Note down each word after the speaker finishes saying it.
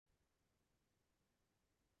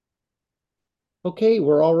Okay,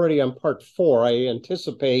 we're already on part four. I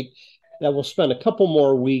anticipate that we'll spend a couple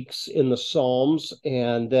more weeks in the Psalms,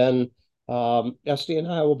 and then Esty and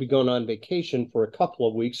I will be going on vacation for a couple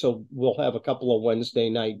of weeks. So we'll have a couple of Wednesday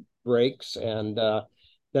night breaks, and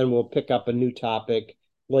then we'll pick up a new topic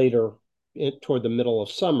later toward the middle of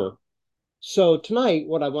summer. So tonight,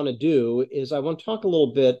 what I want to do is I want to talk a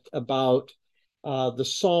little bit about the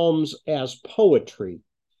Psalms as poetry.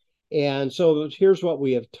 And so here's what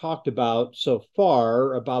we have talked about so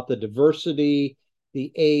far about the diversity,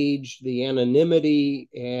 the age, the anonymity,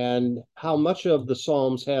 and how much of the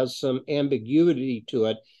Psalms has some ambiguity to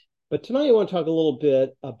it. But tonight I want to talk a little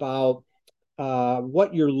bit about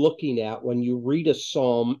what you're looking at when you read a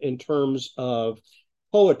Psalm in terms of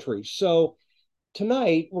poetry. So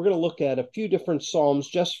tonight we're going to look at a few different Psalms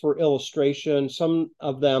just for illustration. Some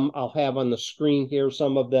of them I'll have on the screen here,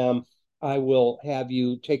 some of them I will have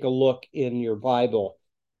you take a look in your Bible.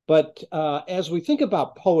 But as we think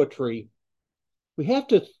about poetry, we have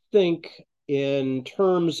to think in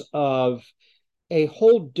terms of a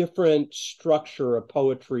whole different structure of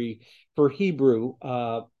poetry for Hebrew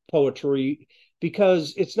poetry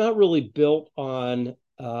because it's not really built on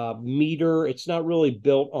meter, it's not really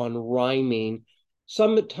built on rhyming.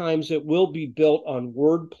 Sometimes it will be built on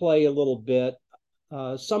wordplay a little bit.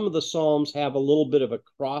 Some of the Psalms have a little bit of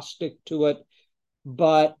acrostic to it,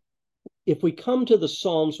 but if we come to the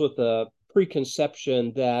Psalms with a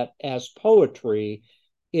preconception that as poetry,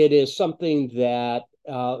 it is something that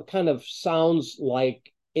kind of sounds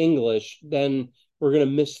like English, then we're going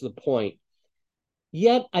to miss the point.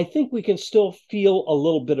 Yet, I think we can still feel a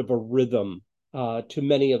little bit of a rhythm to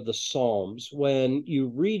many of the Psalms. When you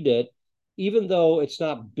read it, even though it's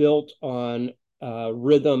not built on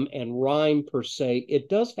rhythm and rhyme per se, it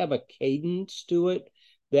does have a cadence to it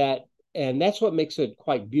that, and that's what makes it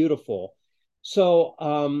quite beautiful. So,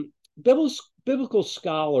 biblical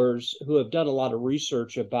scholars who have done a lot of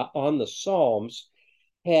research about on the Psalms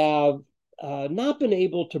have not been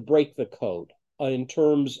able to break the code in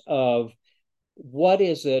terms of what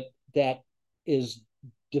is it that is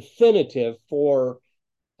definitive for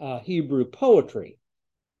Hebrew poetry.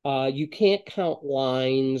 You can't count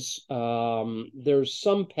lines. There's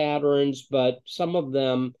some patterns, but some of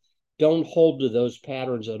them don't hold to those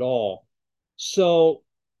patterns at all. So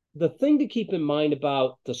the thing to keep in mind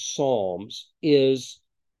about the Psalms is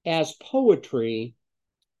as poetry,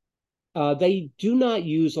 they do not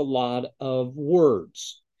use a lot of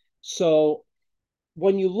words. So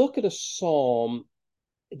when you look at a psalm,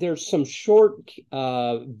 there's some short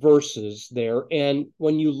verses there. And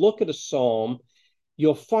when you look at a psalm,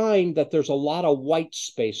 you'll find that there's a lot of white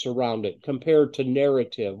space around it compared to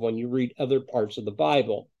narrative when you read other parts of the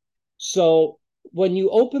Bible. So when you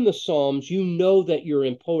open the Psalms, you know that you're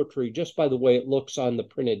in poetry just by the way it looks on the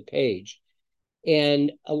printed page.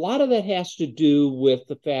 And a lot of that has to do with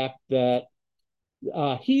the fact that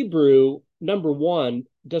Hebrew, number one,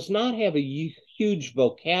 does not have a huge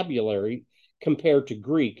vocabulary compared to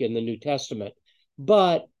Greek in the New Testament,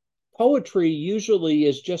 but poetry usually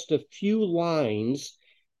is just a few lines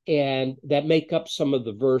and that make up some of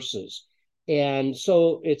the verses. And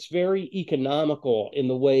so it's very economical in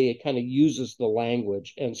the way it kind of uses the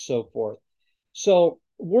language and so forth. So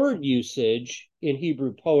word usage in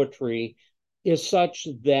Hebrew poetry is such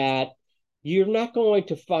that you're not going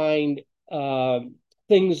to find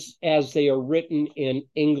things as they are written in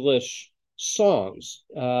English songs.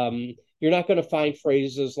 You're not going to find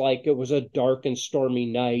phrases like it was a dark and stormy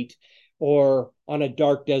night or on a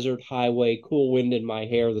dark desert highway, cool wind in my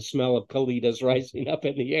hair, the smell of colitas rising up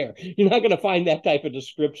in the air. You're not going to find that type of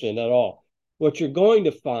description at all. What you're going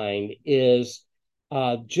to find is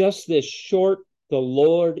just this short, the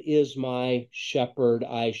Lord is my shepherd,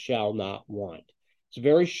 I shall not want. It's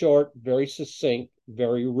very short, very succinct,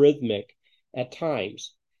 very rhythmic at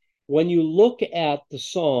times. When you look at the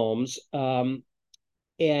Psalms and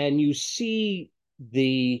you see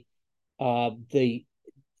the uh, the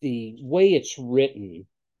the way it's written,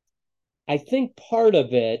 I think part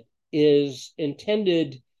of it is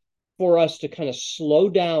intended for us to kind of slow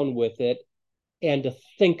down with it and to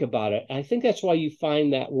think about it. I think that's why you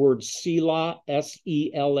find that word Selah,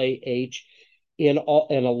 Selah, in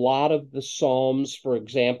a lot of the Psalms. For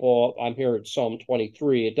example, I'm here at Psalm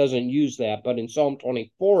 23. It doesn't use that, but in Psalm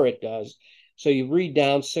 24 it does. So you read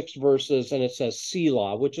down 6 verses and it says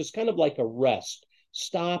Selah, which is kind of like a rest.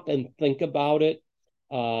 Stop and think about it.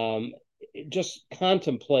 Um, just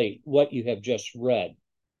contemplate what you have just read.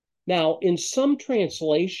 Now, in some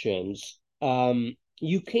translations,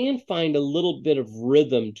 you can find a little bit of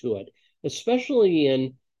rhythm to it, especially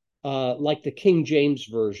in like the King James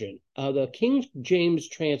version. The King James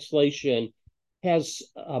translation has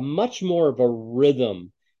much more of a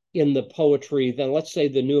rhythm in the poetry than, let's say,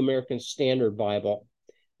 the New American Standard Bible.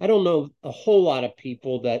 I don't know a whole lot of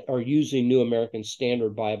people that are using New American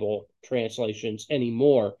Standard Bible translations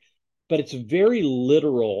anymore, but it's very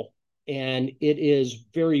literal and it is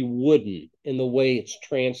very wooden in the way it's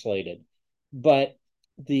translated. But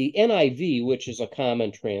the NIV, which is a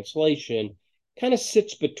common translation, kind of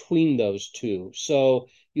sits between those two. So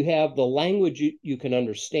you have the language you can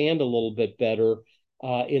understand a little bit better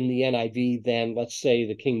in the NIV than, let's say,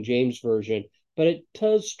 the King James Version, but it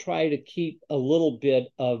does try to keep a little bit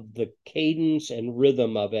of the cadence and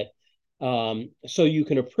rhythm of it, so you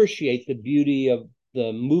can appreciate the beauty of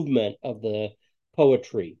the movement of the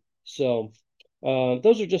poetry. So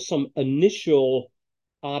those are just some initial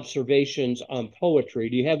observations on poetry.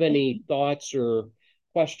 Do you have any thoughts or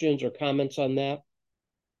questions or comments on that?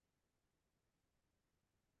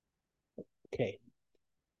 Okay.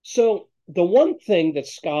 So the one thing that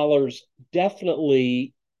scholars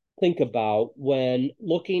definitely think about when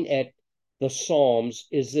looking at the Psalms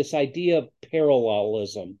is this idea of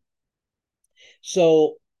parallelism.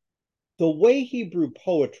 So the way Hebrew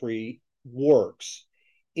poetry works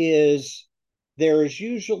is there is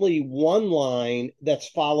usually one line that's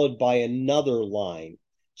followed by another line.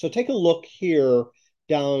 So take a look here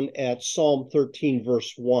down at Psalm 13,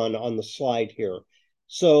 verse 1 on the slide here.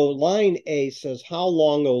 So line A says, "How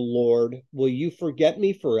long, O Lord, will you forget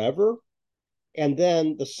me forever?" And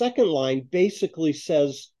then the second line basically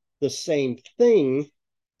says the same thing,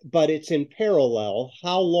 but it's in parallel.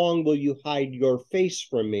 "How long will you hide your face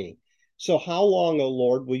from me?" So, how long, O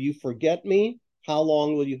Lord, will you forget me? How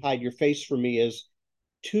long will you hide your face from me is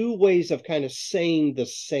two ways of kind of saying the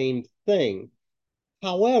same thing.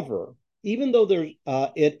 However, even though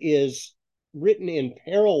it is written in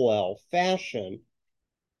parallel fashion,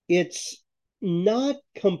 it's not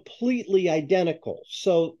completely identical.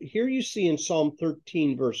 So here you see in Psalm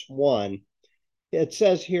 13, verse 1, it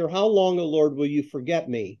says here, "How long, O Lord, will you forget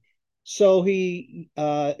me?" So he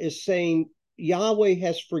is saying Yahweh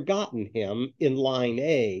has forgotten him in line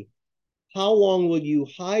A. "How long will you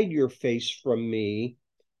hide your face from me?"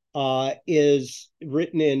 Is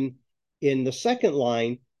written in the second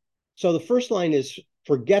line. So the first line is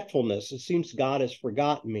forgetfulness. It seems God has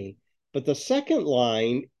forgotten me. But the second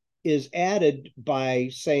line is added by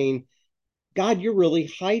saying, "God, you're really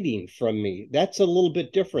hiding from me." That's a little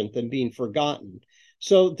bit different than being forgotten.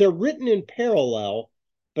 So they're written in parallel,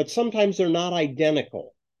 but sometimes they're not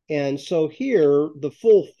identical. And so here, the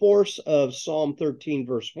full force of Psalm 13,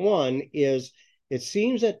 verse 1 is, "It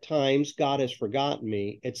seems at times God has forgotten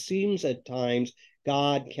me. It seems at times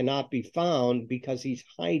God cannot be found because he's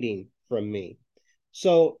hiding from me."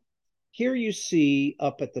 So here you see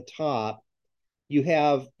up at the top, you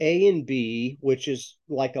have A and B, which is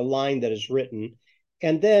like a line that is written.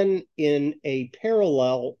 And then in a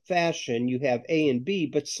parallel fashion, you have A and B,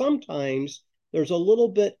 but sometimes there's a little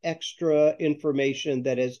bit extra information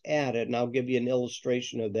that is added. And I'll give you an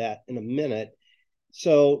illustration of that in a minute.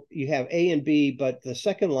 So you have A and B, but the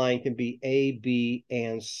second line can be A, B,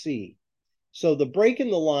 and C. So the break in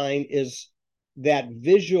the line is that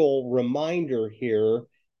visual reminder here.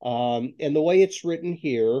 And the way it's written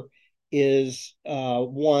here is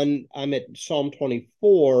one, I'm at Psalm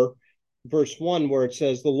 24, verse 1, where it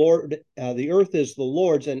says, the earth is the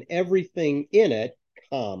Lord's and everything in it,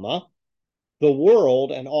 comma, the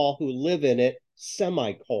world and all who live in it,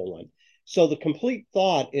 semicolon. So the complete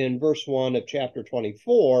thought in verse 1 of chapter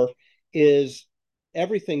 24 is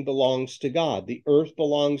everything belongs to God. The earth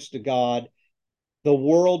belongs to God. The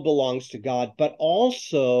world belongs to God. But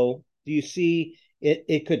also, do you see,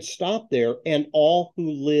 it could stop there, and all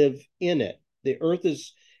who live in it. The earth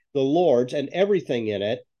is the Lord's and everything in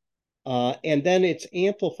it. And then it's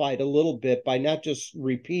amplified a little bit by not just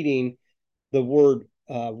repeating the word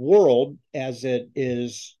world as it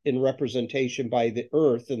is in representation by the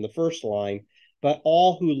earth in the first line, but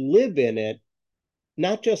all who live in it,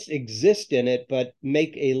 not just exist in it, but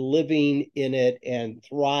make a living in it and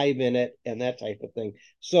thrive in it and that type of thing.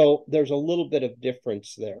 So there's a little bit of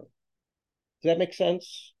difference there. Does that make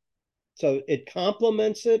sense? So it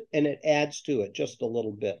complements it and it adds to it just a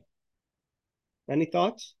little bit. Any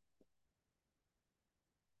thoughts?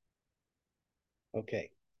 Okay.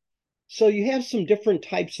 So you have some different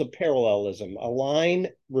types of parallelism, a line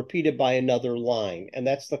repeated by another line, and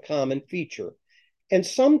that's the common feature. And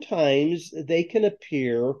sometimes they can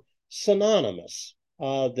appear synonymous.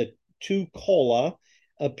 The two cola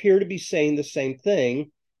appear to be saying the same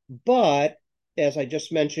thing, but as I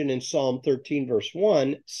just mentioned in Psalm 13, verse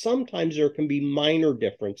 1, sometimes there can be minor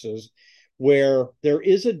differences where there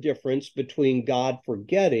is a difference between God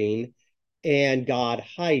forgetting and God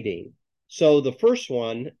hiding. So the first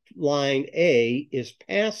one, line A, is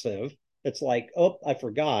passive. It's like, oh, I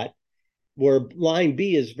forgot. Where line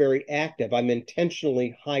B is very active. I'm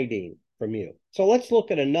intentionally hiding from you. So let's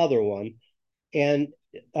look at another one. And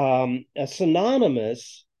a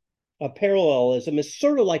synonymous, a parallelism is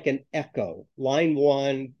sort of like an echo, line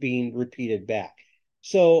one being repeated back.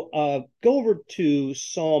 So go over to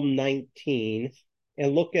Psalm 19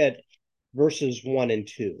 and look at verses 1 and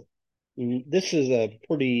 2. This is a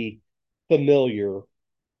pretty familiar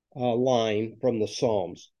line from the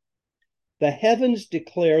Psalms. The heavens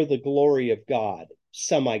declare the glory of God,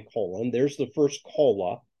 semicolon. There's the first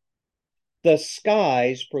cola. The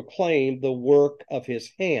skies proclaim the work of his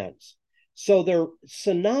hands. So they're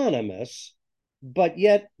synonymous, but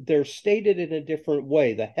yet they're stated in a different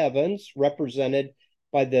way. The heavens, represented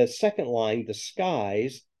by the second line, the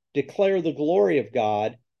skies, declare the glory of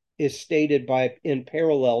God, is stated by in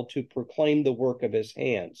parallel to proclaim the work of his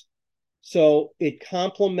hands. So it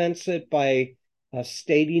complements it by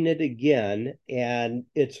stating it again. And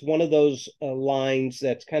it's one of those lines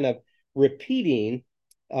that's kind of repeating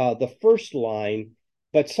the first line,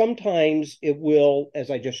 but sometimes it will,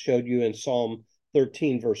 as I just showed you in Psalm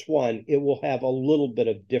 13, verse 1, it will have a little bit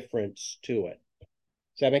of difference to it.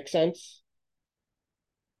 Does that make sense?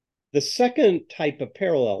 The second type of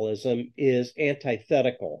parallelism is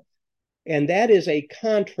antithetical, and that is a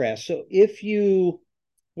contrast. So if you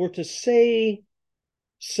were to say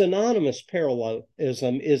synonymous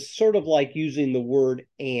parallelism is sort of like using the word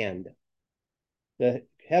and. The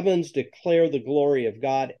heavens declare the glory of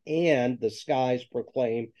God, and the skies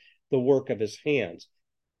proclaim the work of his hands.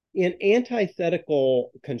 In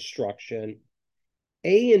antithetical construction,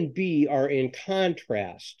 A and B are in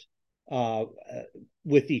contrast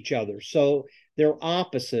with each other. So they're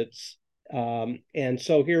opposites. And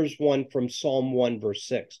so here's one from Psalm 1, verse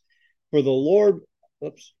 6. For the Lord,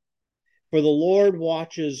 oops, for the Lord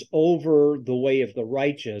watches over the way of the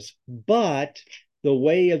righteous, but the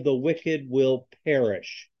way of the wicked will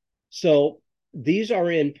perish. So these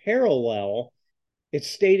are in parallel. It's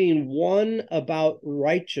stating one about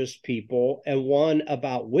righteous people and one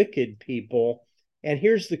about wicked people. And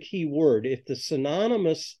here's the key word. If the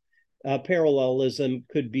synonymous parallelism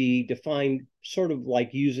could be defined sort of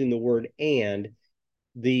like using the word and,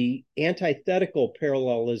 the antithetical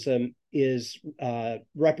parallelism is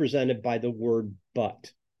represented by the word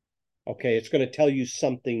but. Okay, it's going to tell you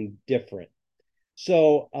something different.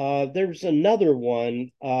 So there's another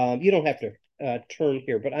one. You don't have to turn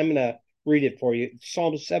here, but I'm going to read it for you.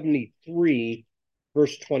 Psalm 73,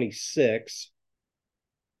 verse 26.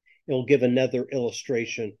 It'll give another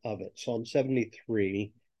illustration of it. Psalm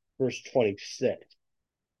 73, verse 26.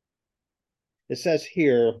 It says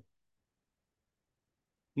here,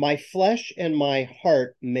 my flesh and my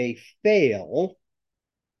heart may fail,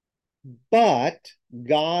 but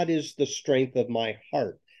God is the strength of my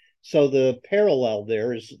heart. So the parallel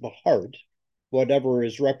there is the heart, whatever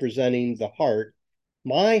is representing the heart.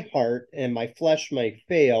 My heart and my flesh may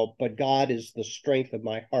fail, but God is the strength of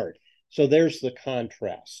my heart. So there's the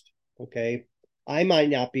contrast. Okay. I might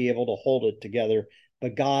not be able to hold it together,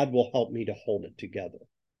 but God will help me to hold it together.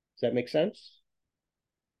 Does that make sense?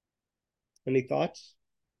 Any thoughts?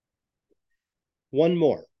 One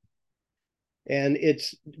more. And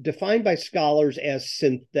it's defined by scholars as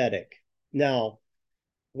synthetic. Now,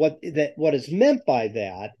 what is meant by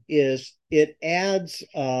that is it adds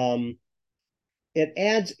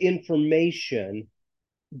information,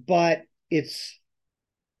 but it's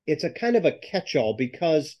a kind of a catch-all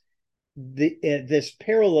because this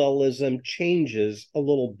parallelism changes a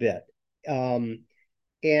little bit.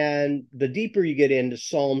 And the deeper you get into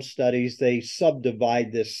Psalm studies, they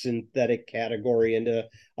subdivide this synthetic category into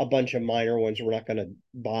a bunch of minor ones we're not going to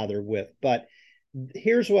bother with. But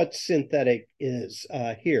here's what synthetic is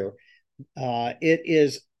here. It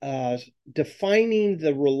is defining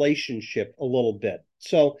the relationship a little bit.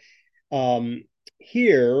 So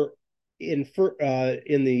here in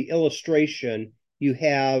the illustration, you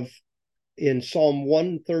have in Psalm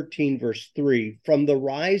 113, verse 3, from the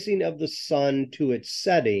rising of the sun to its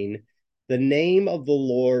setting, the name of the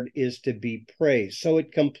Lord is to be praised. So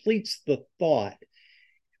it completes the thought.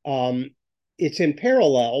 It's in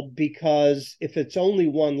parallel because if it's only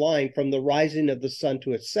one line, from the rising of the sun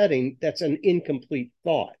to its setting, that's an incomplete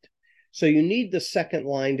thought. So you need the second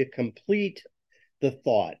line to complete the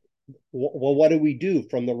thought. Well, what do we do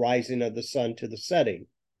from the rising of the sun to the setting?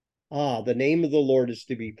 The name of the Lord is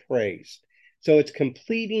to be praised. So it's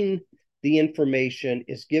completing the information,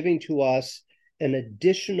 it's giving to us an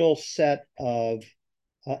additional set of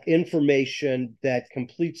information that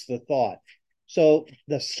completes the thought. So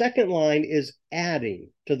the second line is adding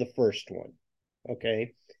to the first one.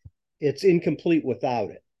 Okay. It's incomplete without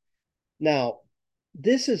it. Now,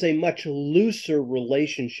 this is a much looser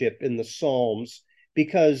relationship in the Psalms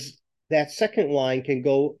because that second line can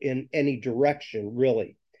go in any direction,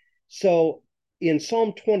 really. So in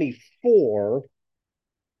Psalm 24,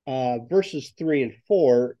 verses 3 and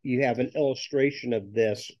 4, you have an illustration of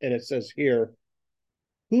this, and it says here,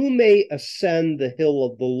 who may ascend the hill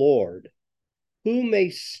of the Lord? Who may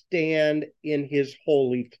stand in his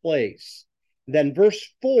holy place? Then verse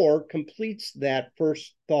 4 completes that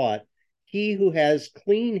first thought. He who has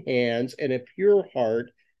clean hands and a pure heart,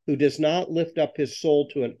 who does not lift up his soul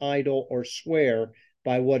to an idol or swear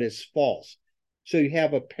by what is false. So you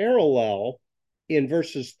have a parallel in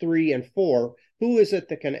verses 3 and 4. Who is it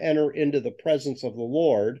that can enter into the presence of the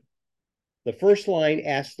Lord? The first line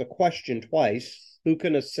asks the question twice, who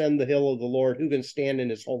can ascend the hill of the Lord? Who can stand in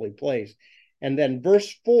his holy place? And then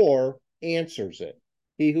verse 4 answers it.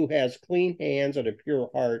 He who has clean hands and a pure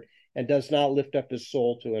heart and does not lift up his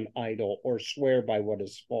soul to an idol or swear by what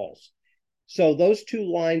is false. So those two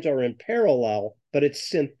lines are in parallel, but it's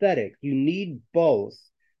synthetic. You need both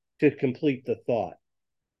to complete the thought.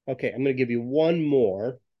 Okay, I'm going to give you one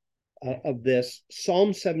more of this.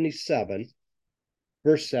 Psalm 77,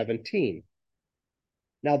 verse 17.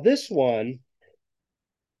 Now, this one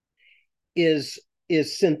is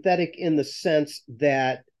synthetic in the sense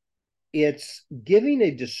that it's giving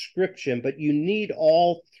a description, but you need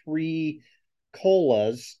all three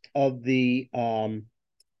colas of the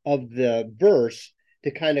verse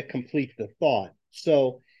to kind of complete the thought.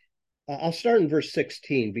 So I'll start in verse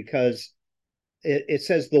 16 because it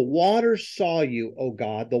says, the waters saw you, O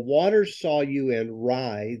God, the waters saw you and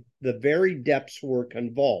writhed, the very depths were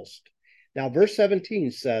convulsed. Now, verse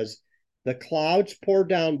 17 says, the clouds poured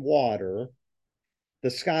down water, the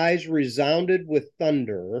skies resounded with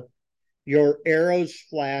thunder, your arrows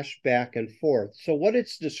flash back and forth. So what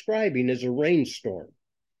it's describing is a rainstorm.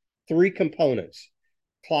 Three components: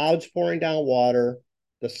 clouds pouring down water,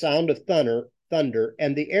 the sound of thunder,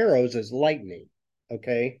 and the arrows as lightning.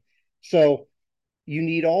 Okay, so you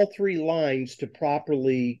need all three lines to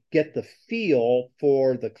properly get the feel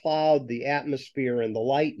for the cloud, the atmosphere, and the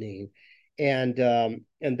lightning. And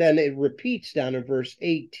then it repeats down in verse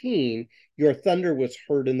 18, your thunder was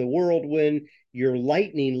heard in the whirlwind, your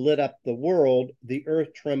lightning lit up the world, the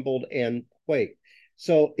earth trembled and quaked.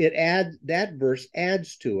 So that verse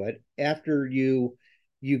adds to it after you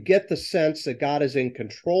get the sense that God is in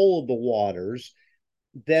control of the waters.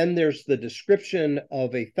 Then there's the description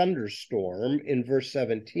of a thunderstorm in verse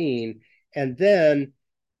 17, and then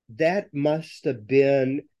that must have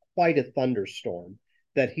been quite a thunderstorm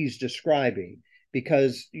that he's describing,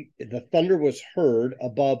 because the thunder was heard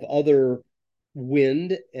above other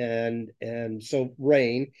wind and so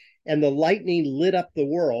rain, and the lightning lit up the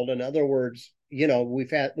world. In other words,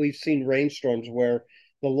 we've seen rainstorms where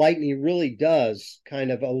the lightning really does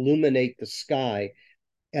kind of illuminate the sky,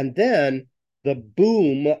 and then the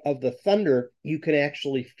boom of the thunder you can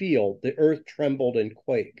actually feel. The earth trembled and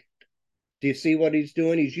quaked. Do you see what he's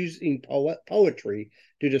doing? He's using poetry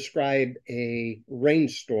to describe a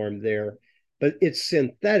rainstorm there, but it's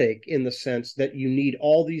synthetic in the sense that you need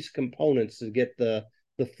all these components to get the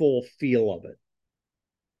full feel of it.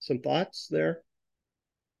 Some thoughts there?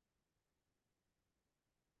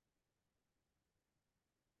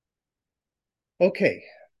 Okay,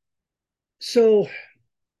 so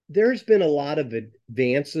there's been a lot of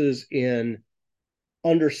advances in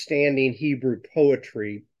understanding Hebrew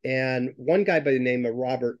poetry, and one guy by the name of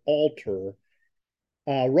Robert Alter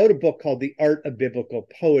wrote a book called The Art of Biblical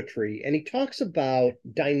Poetry, and he talks about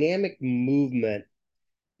dynamic movement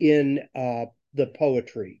in the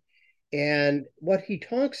poetry. And what he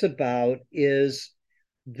talks about is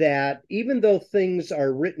that even though things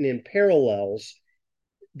are written in parallels,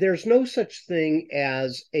 there's no such thing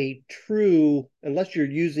as a true, unless you're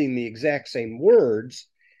using the exact same words,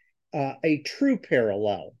 a true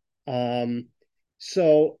parallel.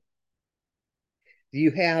 So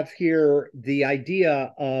you have here the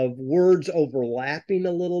idea of words overlapping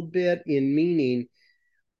a little bit in meaning,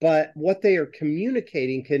 but what they are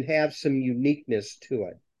communicating can have some uniqueness to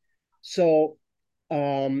it. So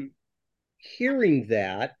hearing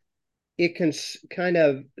that, it can kind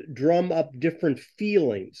of drum up different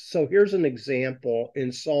feelings. So here's an example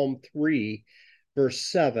in Psalm 3, verse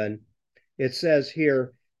 7. It says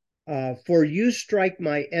here, for you strike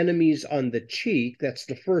my enemies on the cheek. That's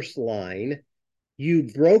the first line.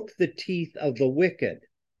 You broke the teeth of the wicked.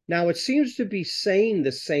 Now, it seems to be saying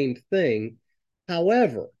the same thing.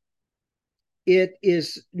 However, it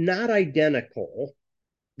is not identical,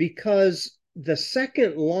 because the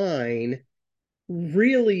second line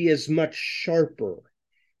really is much sharper.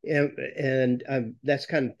 And that's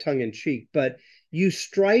kind of tongue in cheek, but you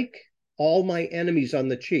strike all my enemies on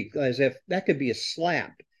the cheek, as if that could be a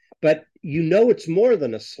slap, but you know it's more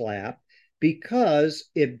than a slap because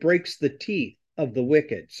it breaks the teeth of the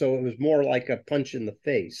wicked. So it was more like a punch in the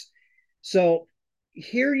face. So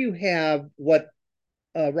here you have what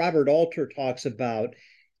Robert Alter talks about,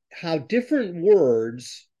 how different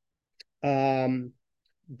words um,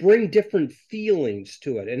 bring different feelings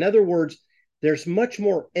to it. In other words, there's much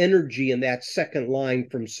more energy in that second line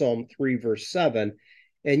from Psalm 3, verse 7.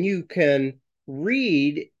 And you can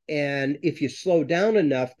read, and if you slow down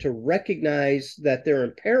enough to recognize that they're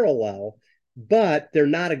in parallel, but they're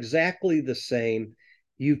not exactly the same,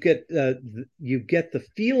 you get the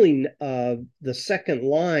feeling of the second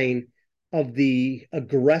line of the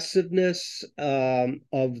aggressiveness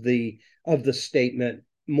of the statement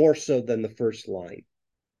more so than the first line.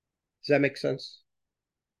 Does that make sense?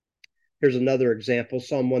 Here's another example,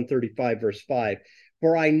 Psalm 135, verse 5.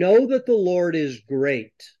 For I know that the Lord is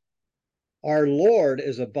great. Our Lord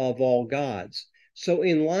is above all gods. So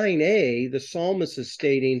in line A, the psalmist is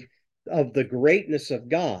stating of the greatness of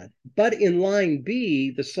God. But in line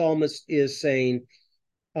B, the psalmist is saying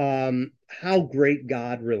how great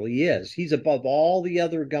God really is. He's above all the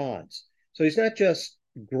other gods. So he's not just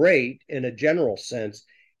great in a general sense.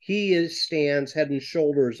 He stands head and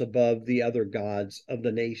shoulders above the other gods of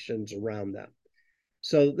the nations around them.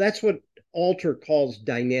 So that's what Alter calls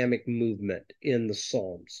dynamic movement in the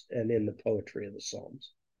Psalms and in the poetry of the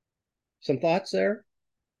Psalms. Some thoughts there?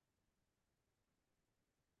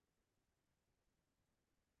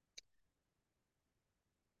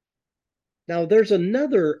 Now, there's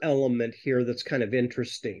another element here that's kind of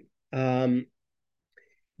interesting. There's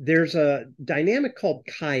a dynamic called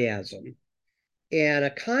chiasm. And a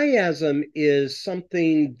chiasm is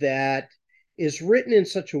something that is written in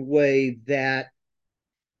such a way that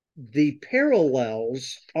the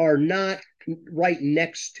parallels are not right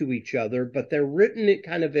next to each other, but they're written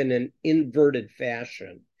kind of in an inverted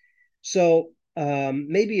fashion. So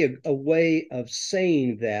maybe a way of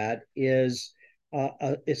saying that is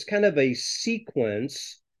it's kind of a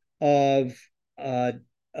sequence of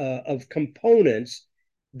components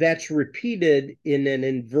that's repeated in an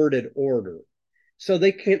inverted order. So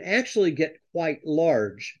they can actually get quite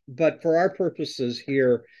large. But for our purposes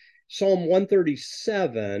here, Psalm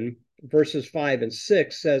 137, verses 5 and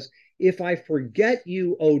 6 says, if I forget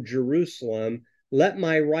you, O Jerusalem, let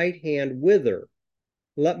my right hand wither.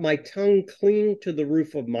 Let my tongue cling to the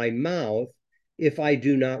roof of my mouth if I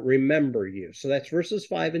do not remember you. So that's verses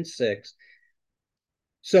 5 and 6.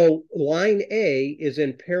 So line A is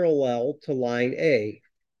in parallel to line A.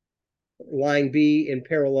 Line B in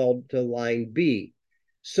parallel to line B.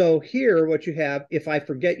 So here what you have, if I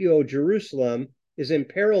forget you, O Jerusalem, is in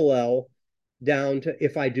parallel down to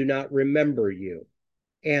if I do not remember you.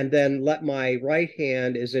 And then let my right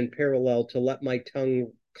hand is in parallel to let my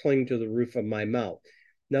tongue cling to the roof of my mouth.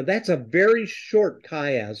 Now that's a very short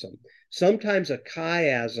chiasm. Sometimes a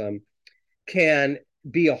chiasm can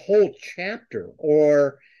be a whole chapter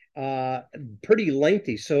or pretty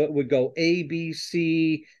lengthy. So it would go A, B,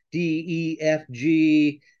 C, D, E, F,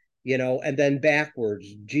 G, and then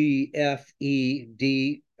backwards, G, F, E,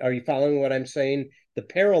 D. Are you following what I'm saying? The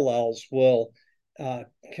parallels will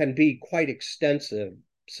can be quite extensive.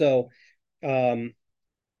 So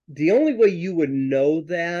the only way you would know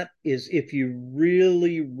that is if you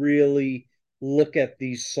really, really look at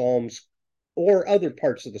these Psalms or other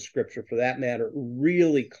parts of the scripture for that matter,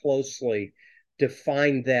 really closely to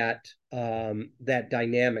find that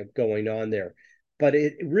dynamic going on there. But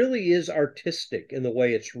it really is artistic in the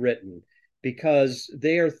way it's written because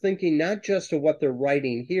they are thinking not just of what they're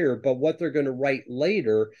writing here, but what they're going to write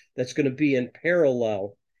later that's going to be in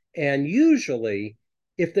parallel. And usually,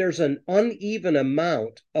 if there's an uneven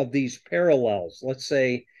amount of these parallels, let's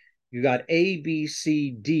say you got A, B,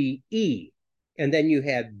 C, D, E, and then you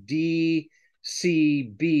have D,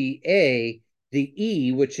 C, B, A, the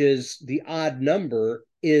E, which is the odd number,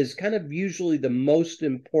 is kind of usually the most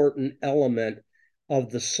important element of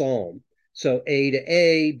the psalm. So A to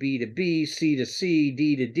A, B to B, C to C,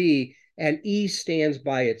 D to D, and E stands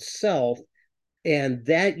by itself. And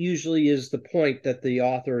that usually is the point that the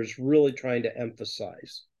author is really trying to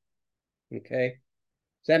emphasize. Okay.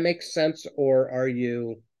 Does that make sense? Or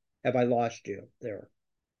have I lost you there?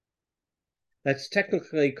 That's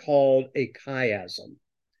technically called a chiasm.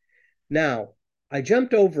 Now, I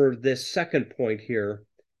jumped over this second point here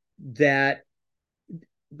that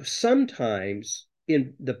sometimes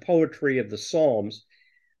in the poetry of the Psalms,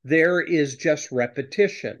 there is just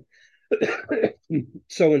repetition.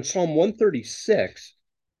 So in Psalm 136,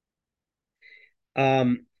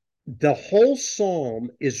 the whole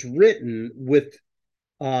psalm is written with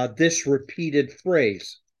this repeated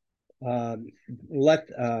phrase. How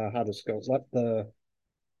does it go?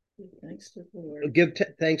 Give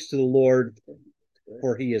thanks to the Lord,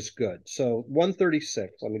 for he is good. So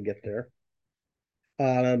 136, let me get there.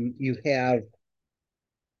 You have,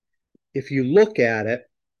 if you look at it,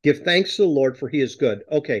 give thanks to the Lord, for he is good.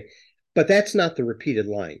 Okay, but that's not the repeated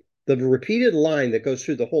line. The repeated line that goes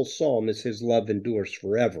through the whole psalm is his love endures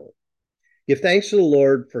forever. Give thanks to the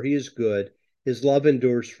Lord, for he is good. His love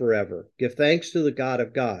endures forever. Give thanks to the God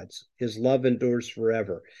of gods. His love endures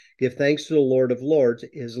forever. Give thanks to the Lord of lords.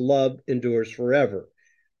 His love endures forever.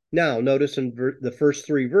 Now, notice in the first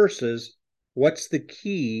three verses, what's the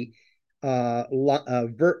key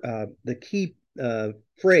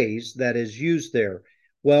phrase that is used there?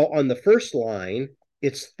 Well, on the first line,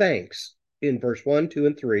 it's thanks. In verse 1, 2,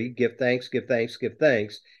 and 3, give thanks, give thanks, give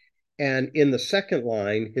thanks. And in the second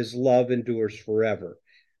line, his love endures forever.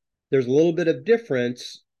 There's a little bit of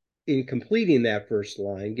difference in completing that first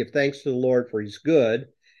line. Give thanks to the Lord, for he's good,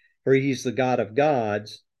 for he's the God of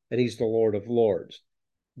gods, and he's the Lord of lords.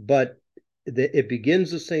 But it begins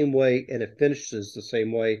the same way and it finishes the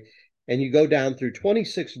same way. And you go down through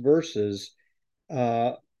 26 verses,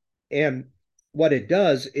 and what it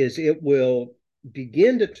does is it will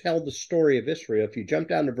begin to tell the story of Israel. If you jump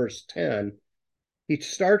down to verse 10, he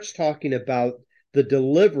starts talking about the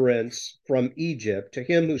deliverance from Egypt. To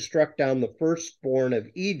him who struck down the firstborn of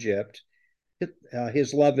Egypt,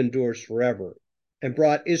 his love endures forever, and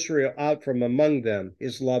brought Israel out from among them.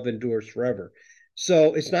 His love endures forever.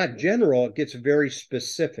 So it's not general, it gets very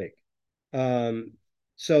specific.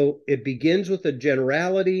 So it begins with a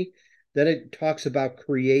generality, then it talks about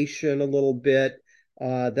creation a little bit,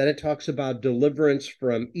 then it talks about deliverance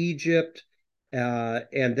from Egypt,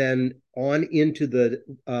 and then on into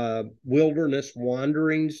the wilderness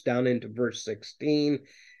wanderings down into verse 16,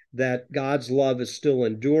 that God's love is still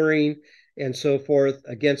enduring and so forth,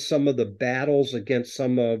 against some of the battles, against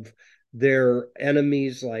some of their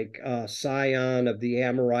enemies like Sihon of the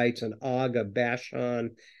Amorites and Og of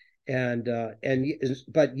Bashan.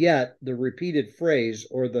 But yet the repeated phrase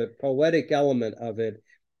or the poetic element of it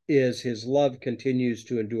is his love continues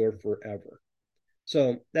to endure forever.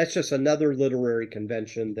 So that's just another literary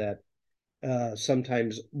convention that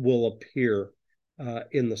sometimes will appear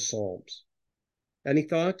in the Psalms. Any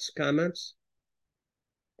thoughts, comments?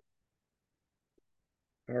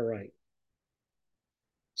 All right.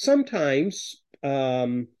 Sometimes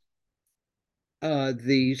the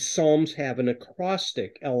Psalms have an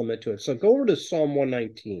acrostic element to it. So go over to Psalm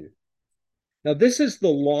 119. Now, this is the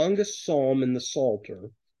longest psalm in the Psalter,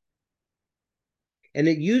 and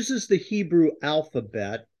it uses the Hebrew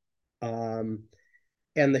alphabet. And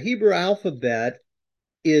the Hebrew alphabet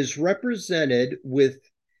is represented with,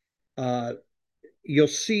 you'll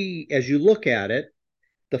see as you look at it,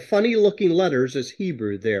 the funny looking letters is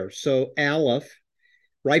Hebrew there. So Aleph,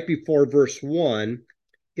 right before verse 1,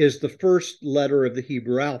 is the first letter of the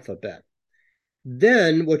Hebrew alphabet.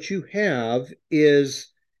 Then what you have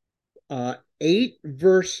is 8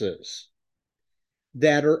 verses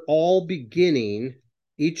that are all beginning,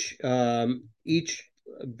 each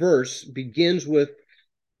verse begins with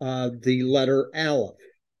the letter Aleph.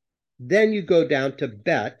 Then you go down to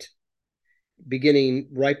Bet, beginning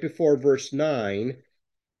right before verse 9,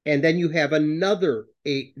 and then you have another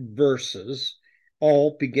 8 verses,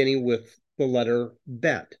 all beginning with the letter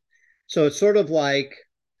Bet. So it's sort of like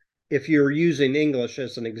if you're using English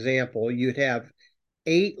as an example, you'd have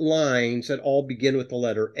 8 lines that all begin with the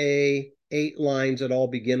letter A, 8 lines that all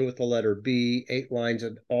begin with the letter B, 8 lines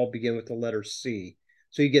that all begin with the letter C.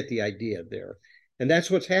 So you get the idea there. And that's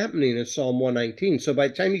what's happening in Psalm 119. So by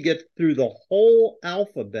the time you get through the whole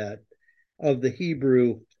alphabet of the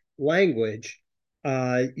Hebrew language,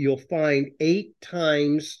 you'll find 8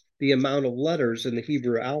 times the amount of letters in the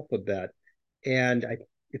Hebrew alphabet. And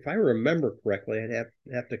if I remember correctly, I'd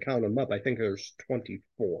have to count them up. I think there's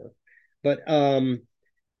 24. But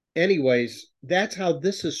anyways, that's how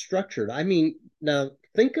this is structured. I mean, now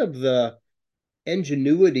think of the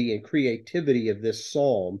ingenuity and creativity of this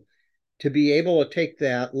psalm to be able to take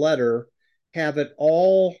that letter, have it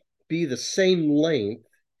all be the same length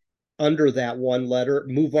under that one letter,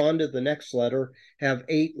 move on to the next letter, have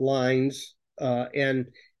 8 lines, and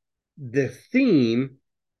the theme,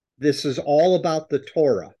 this is all about the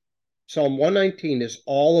Torah. Psalm 119 is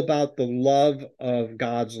all about the love of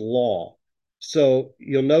God's law. So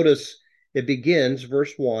you'll notice it begins,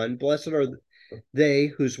 verse 1, blessed are They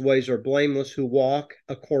whose ways are blameless, who walk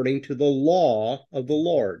according to the law of the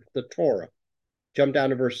Lord, the Torah. Jump down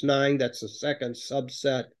to verse 9. That's the second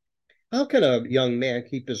subset. How can a young man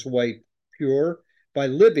keep his way pure? By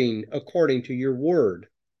living according to your word,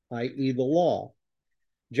 i.e., the law.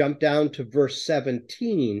 Jump down to verse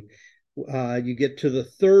 17. You get to the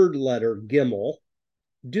third letter, Gimel.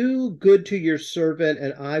 Do good to your servant,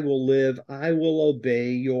 and I will live. I will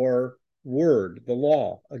obey your word, the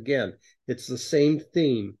law. Again, it's the same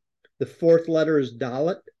theme. The fourth letter is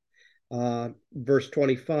Dalet, verse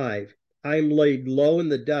 25. I am laid low in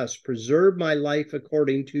the dust. Preserve my life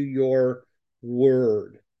according to your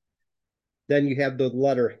word. Then you have the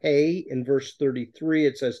letter Hey in verse 33.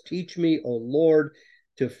 It says, teach me, O Lord,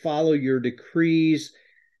 to follow your decrees.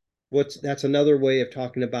 That's another way of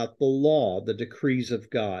talking about the law, the decrees of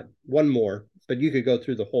God. One more, but you could go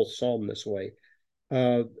through the whole psalm this way.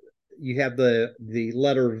 You have the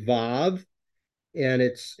letter Vav, and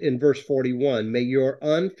it's in verse 41. May your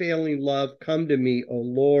unfailing love come to me, O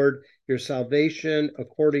Lord, your salvation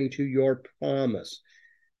according to your promise.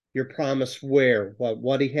 Your promise where? Well,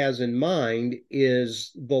 what he has in mind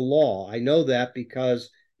is the law. I know that because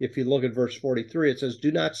if you look at verse 43, it says,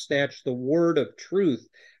 do not snatch the word of truth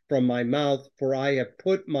from my mouth, for I have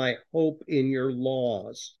put my hope in your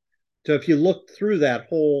laws. So if you look through that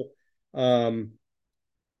whole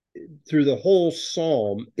through the whole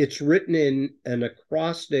psalm, it's written in an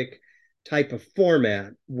acrostic type of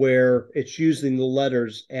format where it's using the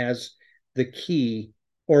letters as the key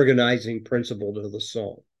organizing principle to the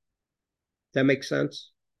psalm. That makes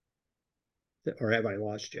sense? Or have I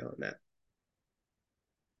lost you on that?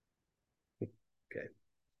 Okay.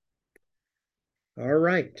 All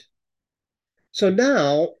right. So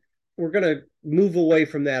now we're going to move away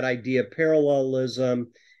from that idea of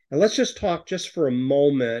parallelism, and let's just talk just for a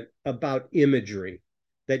moment about imagery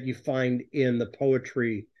that you find in the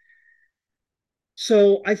poetry.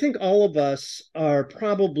 So I think all of us are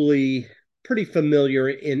probably pretty familiar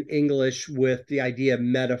in English with the idea of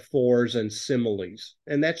metaphors and similes,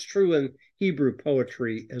 and that's true in Hebrew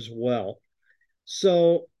poetry as well.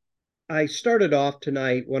 So I started off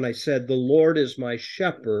tonight when I said, the Lord is my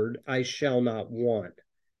shepherd, I shall not want.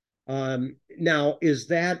 Now, is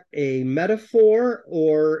that a metaphor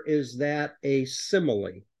or is that a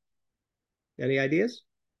simile? Any ideas?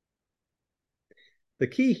 The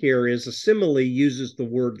key here is a simile uses the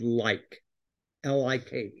word like,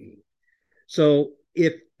 Like. So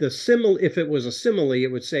if it was a simile,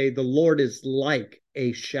 it would say the Lord is like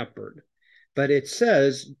a shepherd. But it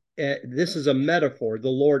says this is a metaphor. The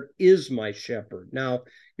Lord is my shepherd. Now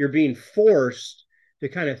you're being forced to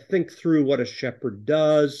kind of think through what a shepherd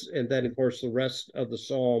does, and then of course the rest of the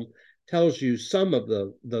psalm tells you some of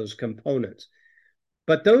those components.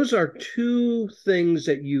 But those are two things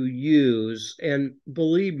that you use, and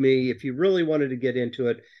believe me, if you really wanted to get into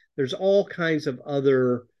it, there's all kinds of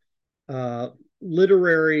other uh,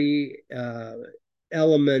 literary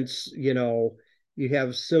elements. You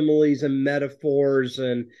have similes and metaphors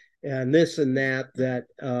and this and that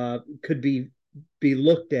could be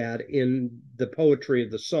looked at in the poetry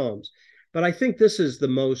of the Psalms. But I think this is the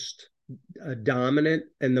most dominant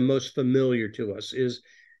and the most familiar to us, is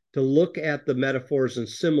to look at the metaphors and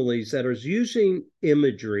similes that are using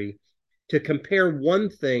imagery to compare one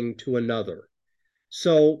thing to another.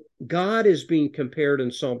 So God is being compared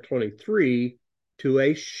in Psalm 23 to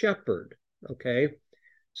a shepherd. Okay.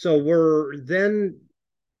 So we're then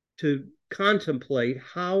to contemplate,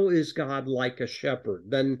 how is God like a shepherd?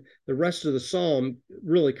 Then the rest of the psalm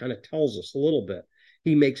really kind of tells us a little bit.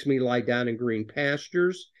 He makes me lie down in green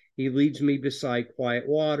pastures. He leads me beside quiet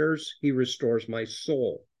waters. He restores my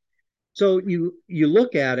soul. So you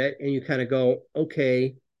look at it and you kind of go,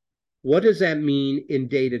 okay, what does that mean in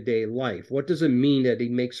day-to-day life? What does it mean that he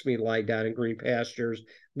makes me lie down in green pastures,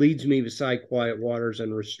 leads me beside quiet waters,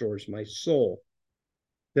 and restores my soul?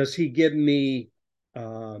 Does he give me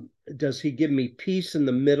peace in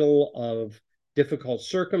the middle of difficult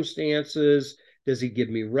circumstances? Does he give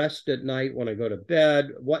me rest at night when I go to bed?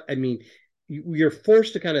 You're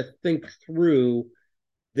forced to kind of think through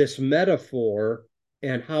this metaphor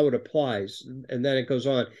and how it applies. And then it goes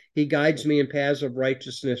on. He guides me in paths of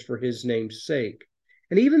righteousness for his name's sake.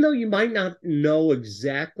 And even though you might not know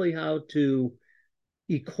exactly how to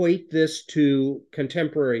equate this to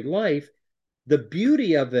contemporary life, the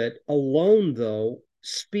beauty of it alone, though,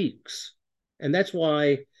 speaks. And that's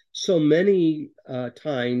why so many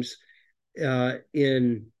times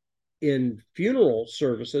in funeral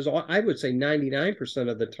services, I would say 99%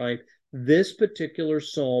 of the time, this particular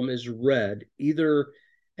psalm is read either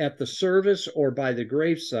at the service or by the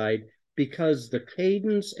graveside because the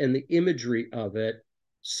cadence and the imagery of it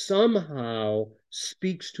somehow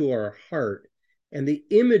speaks to our heart. And the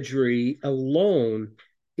imagery alone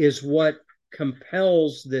is what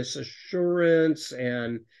compels this assurance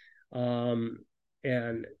um,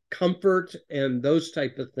 and comfort and those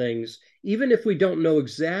type of things, even if we don't know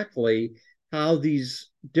exactly how these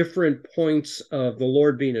different points of the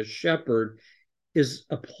Lord being a shepherd is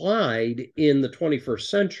applied in the 21st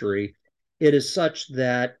century. It is such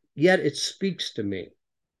that yet it speaks to me.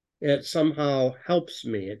 It somehow helps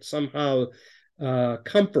me. It somehow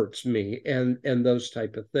comforts me, and those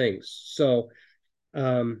type of things. So,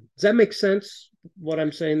 does that make sense? What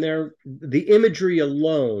I'm saying there, the imagery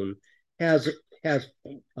alone has has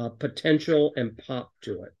potential and pop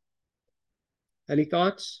to it. Any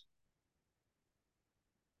thoughts?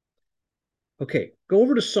 Okay, go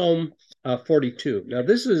over to Psalm 42. Now,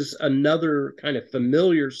 this is another kind of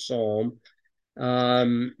familiar psalm.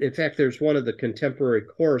 In fact, there's one of the contemporary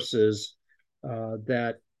choruses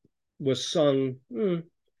that was sung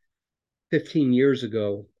 15 years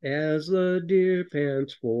ago. As the deer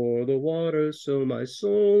pants for the water, so my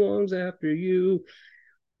soul longs after you.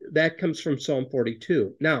 That comes from Psalm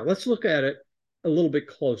 42. Now, let's look at it a little bit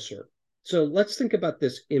closer. So let's think about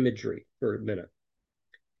this imagery for a minute.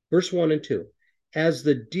 Verse 1 and 2. As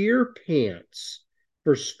the deer pants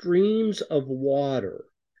for streams of water,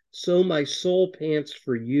 so my soul pants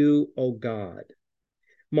for you, O God.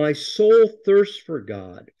 My soul thirsts for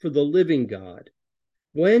God, for the living God.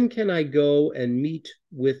 When can I go and meet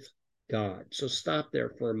with God? So stop there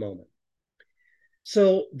for a moment.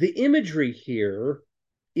 So the imagery here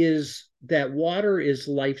is that water is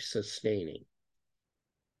life-sustaining.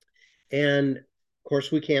 And of course,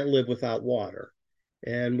 we can't live without water,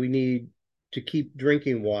 and we need to keep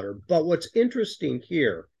drinking water. But what's interesting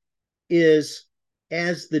here is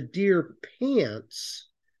as the deer pants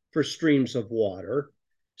for streams of water,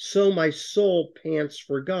 so my soul pants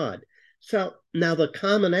for God. So now the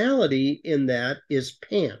commonality in that is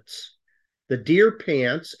pants. The deer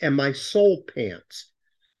pants and my soul pants.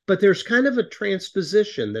 But there's kind of a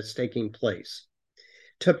transposition that's taking place.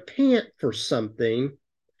 To pant for something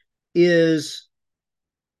is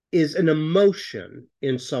an emotion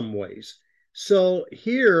in some ways. So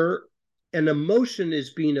here, an emotion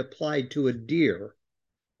is being applied to a deer.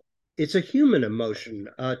 It's a human emotion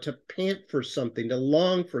to pant for something, to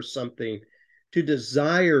long for something, to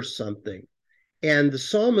desire something. And the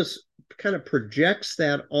psalmist kind of projects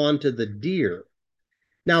that onto the deer.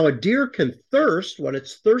 Now, a deer can thirst. When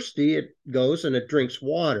it's thirsty, it goes and it drinks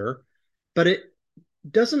water, but it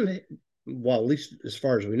doesn't, well, at least as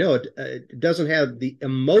far as we know, it doesn't have the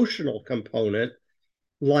emotional component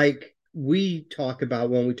like we talk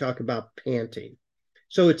about when we talk about panting.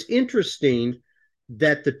 So it's interesting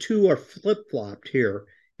that the two are flip-flopped here.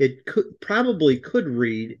 It probably could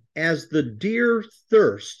read, as the deer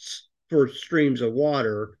thirsts for streams of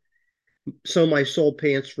water, so my soul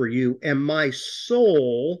pants for you, and my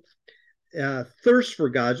soul thirsts for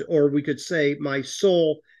God, or we could say my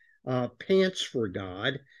soul pants for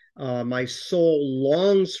God. My soul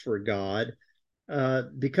longs for God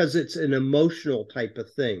because it's an emotional type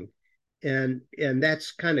of thing. And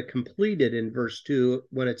that's kind of completed in verse 2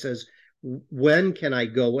 when it says, when can I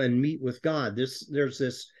go and meet with God? There's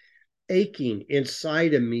this aching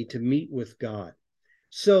inside of me to meet with God.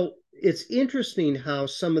 So it's interesting how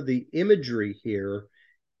some of the imagery here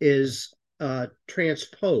is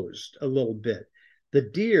transposed a little bit. The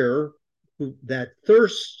deer that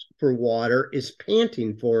thirsts for water is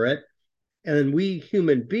panting for it, and we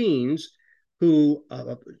human beings who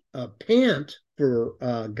pant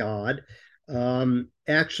for God,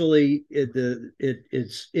 actually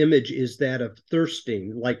its image is that of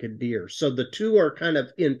thirsting like a deer. So the two are kind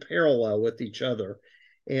of in parallel with each other.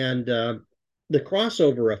 And the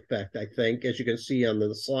crossover effect, I think, as you can see on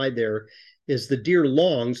the slide there, is the deer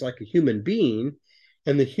longs like a human being,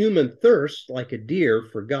 and the human thirsts like a deer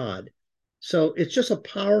for God. So it's just a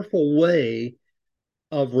powerful way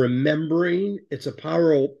of remembering. It's a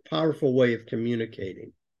powerful way of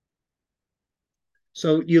communicating.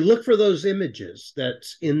 So you look for those images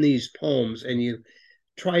that's in these poems and you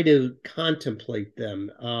try to contemplate them.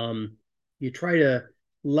 You try to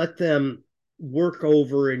let them work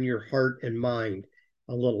over in your heart and mind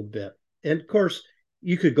a little bit. And of course,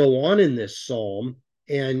 you could go on in this psalm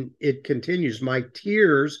and it continues, my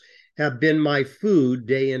tears have been my food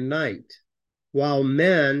day and night, while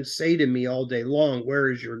men say to me all day long,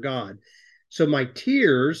 where is your God? So my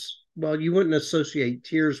tears, well, you wouldn't associate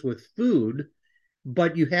tears with food,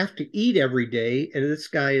 but you have to eat every day. And this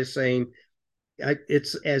guy is saying,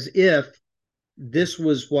 it's as if this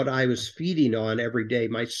was what I was feeding on every day,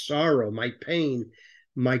 my sorrow, my pain,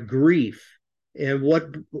 my grief. And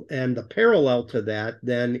the parallel to that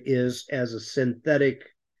then is, as a synthetic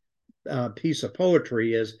piece of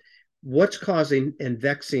poetry, is what's causing and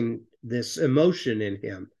vexing this emotion in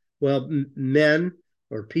him. Well, men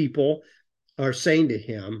or people are saying to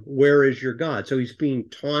him, where is your God? So he's being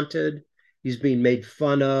taunted, he's being made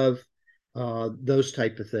fun of, those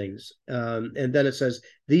type of things. And then it says,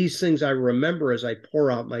 these things I remember as I pour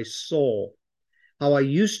out my soul, how I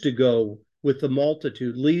used to go with the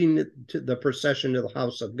multitude, leading to the procession to the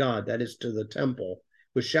house of God, that is to the temple,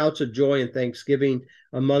 with shouts of joy and thanksgiving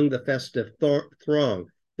among the festive throng.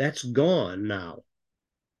 That's gone now.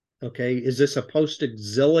 Okay, is this a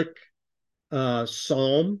post-exilic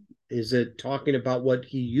psalm? Is it talking about what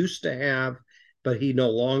he used to have, but he no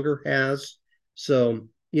longer has? So,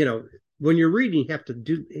 when you're reading, you have to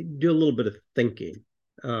do a little bit of thinking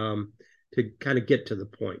to kind of get to the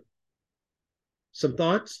point. Some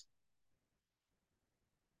thoughts?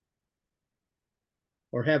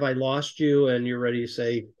 Or have I lost you and you're ready to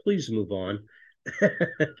say, please move on?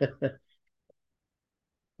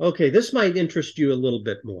 Okay, this might interest you a little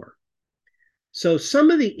bit more. So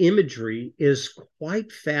some of the imagery is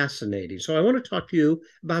quite fascinating. So I want to talk to you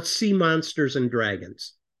about sea monsters and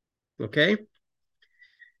dragons. Okay?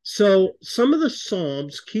 So some of the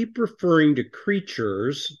Psalms keep referring to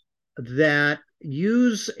creatures that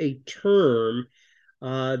use a term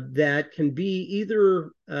that can be either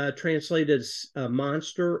translated as a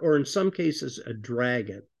monster or in some cases a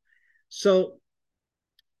dragon. So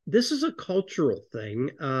this is a cultural thing.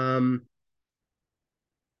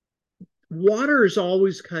 Water is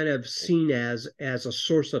always kind of seen as a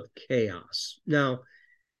source of chaos. Now,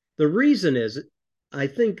 the reason is, I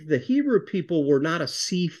think the Hebrew people were not a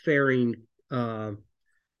seafaring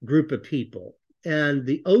group of people, and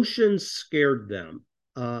the ocean scared them.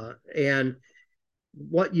 And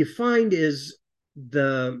what you find is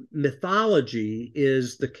the mythology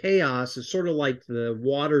is the chaos is sort of like the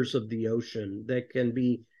waters of the ocean that can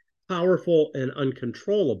be powerful and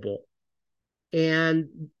uncontrollable. And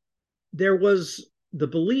there was the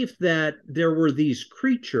belief that there were these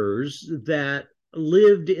creatures that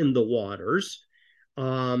lived in the waters.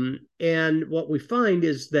 And what we find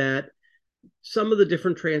is that some of the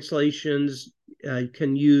different translations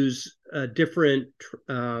can use different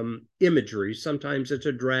imagery. Sometimes it's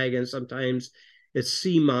a dragon, sometimes it's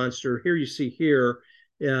sea monster. Here you see here,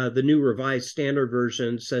 the New Revised Standard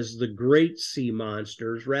Version says the great sea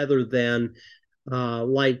monsters rather than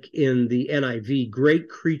like in the NIV, great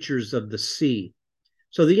creatures of the sea.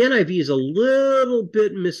 So the NIV is a little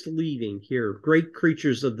bit misleading here. Great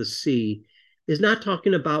creatures of the sea is not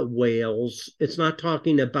talking about whales. It's not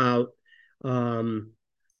talking about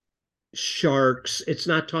sharks. It's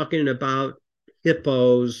not talking about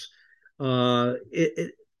hippos.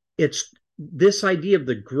 It's this idea of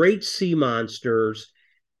the great sea monsters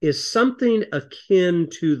is something akin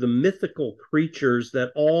to the mythical creatures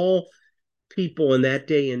that all people in that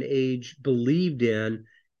day and age believed in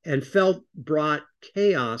and felt brought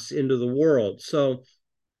chaos into the world. So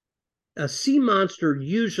a sea monster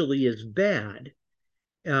usually is bad.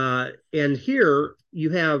 And here you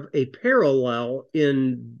have a parallel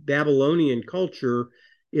in Babylonian culture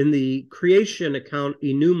in the creation account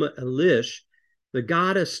Enuma Elish. The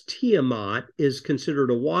goddess Tiamat is considered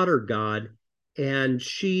a water god, and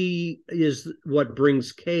she is what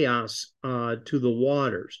brings chaos to the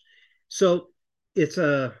waters. So it's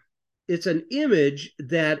an image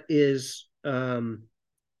that is kind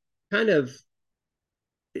of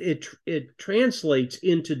it translates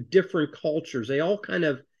into different cultures. They all kind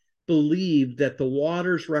of believe that the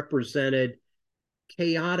waters represented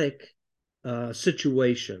chaotic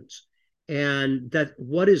situations, and that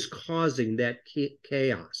what is causing that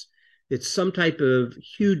chaos. It's some type of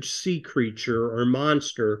huge sea creature or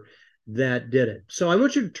monster that did it. So I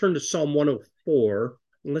want you to turn to Psalm 104.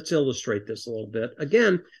 And let's illustrate this a little bit.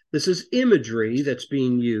 Again, this is imagery that's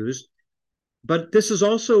being used, but this is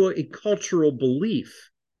also a cultural belief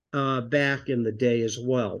back in the day as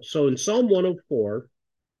well. So in Psalm 104,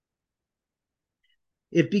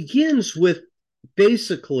 it begins with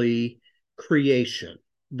basically creation.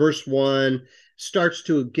 Verse 1 starts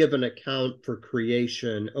to give an account for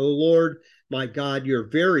creation. O Lord, my God, you're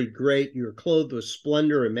very great. You're clothed with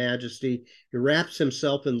splendor and majesty. He wraps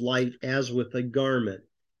himself in light as with a garment.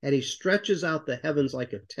 And he stretches out the heavens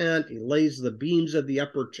like a tent. He lays the beams of the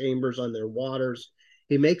upper chambers on their waters.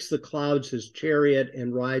 He makes the clouds his chariot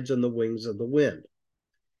and rides on the wings of the wind.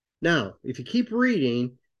 Now, if you keep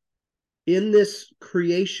reading, in this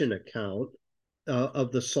creation account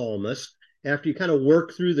of the psalmist, after you kind of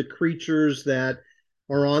work through the creatures that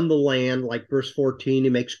are on the land, like verse 14, he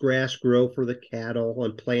makes grass grow for the cattle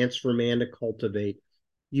and plants for man to cultivate.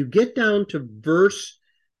 You get down to verse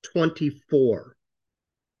 24.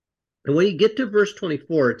 And when you get to verse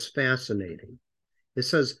 24, it's fascinating. It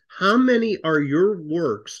says, how many are your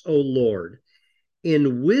works, O Lord?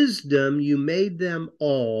 In wisdom you made them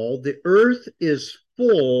all. The earth is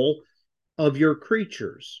full of your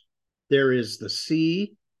creatures. There is the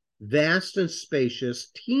sea, vast and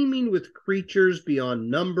spacious, teeming with creatures beyond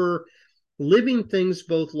number, living things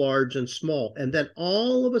both large and small. And then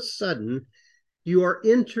all of a sudden, you are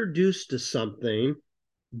introduced to something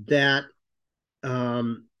that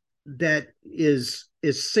that is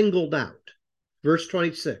singled out. Verse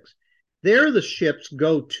 26. There the ships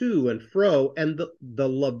go to and fro, and the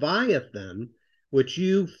Leviathan, which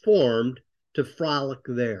you formed to frolic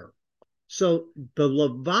there. So the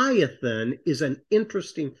Leviathan is an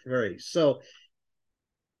interesting phrase. So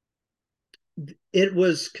it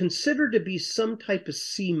was considered to be some type of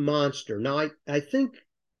sea monster. Now, I think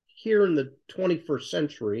here in the 21st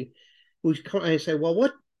century, we kind of say, well,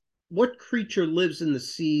 what creature lives in the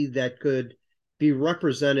sea that could be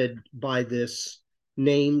represented by this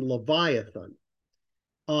name Leviathan?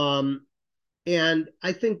 And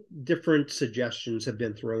I think different suggestions have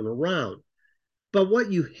been thrown around. But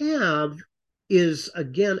what you have is,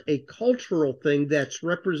 again, a cultural thing that's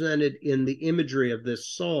represented in the imagery of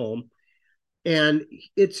this psalm. And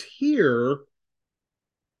it's here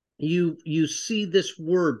you see this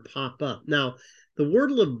word pop up. Now, the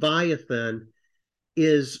word Leviathan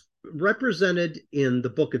is represented in the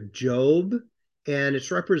book of Job, and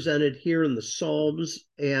it's represented here in the Psalms.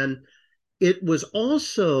 And it was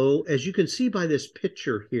also, as you can see by this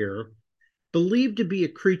picture here, believed to be a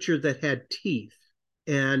creature that had teeth.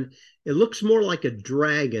 And it looks more like a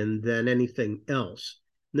dragon than anything else.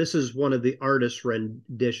 This is one of the artist's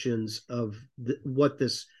renditions of what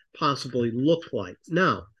this possibly looked like.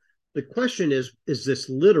 Now, the question is this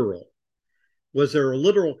literal? Was there a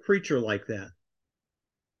literal creature like that?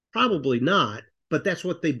 Probably not, but that's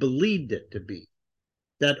what they believed it to be.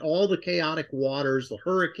 That all the chaotic waters, the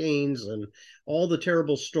hurricanes, and all the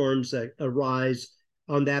terrible storms that arise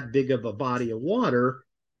on that big of a body of water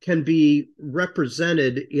can be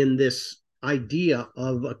represented in this idea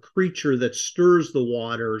of a creature that stirs the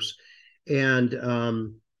waters. And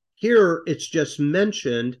here it's just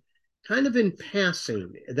mentioned kind of in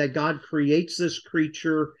passing that God creates this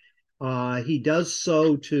creature. He does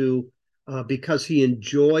so because he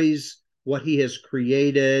enjoys what he has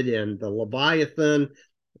created, and the Leviathan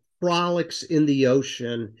frolics in the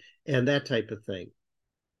ocean and that type of thing.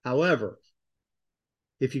 However,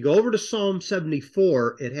 if you go over to Psalm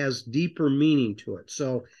 74, it has deeper meaning to it.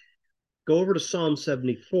 So go over to Psalm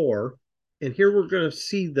 74, and here we're going to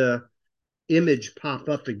see the image pop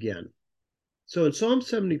up again. So in Psalm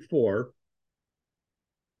 74,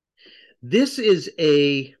 this is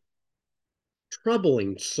a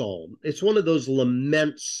troubling psalm. It's one of those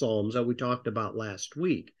lament psalms that we talked about last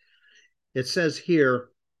week. It says here,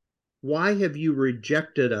 why have you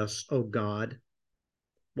rejected us, O God?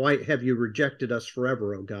 Why have you rejected us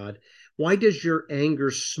forever, O God? Why does your anger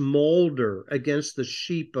smolder against the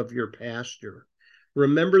sheep of your pasture?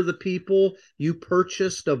 Remember the people you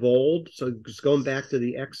purchased of old? So it's going back to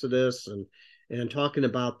the Exodus and talking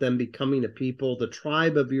about them becoming a people, the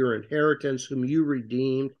tribe of your inheritance whom you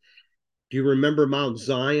redeemed. Do you remember Mount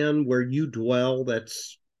Zion where you dwell?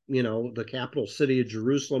 That's, the capital city of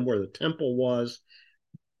Jerusalem where the temple was.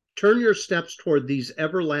 Turn your steps toward these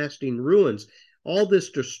everlasting ruins. All this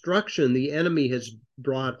destruction the enemy has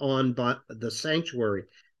brought on by the sanctuary.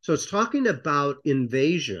 So it's talking about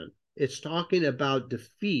invasion. It's talking about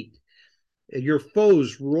defeat. Your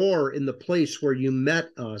foes roar in the place where you met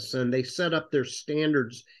us, and they set up their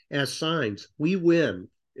standards as signs. We win.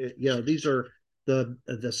 These are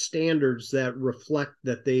the standards that reflect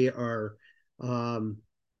that they are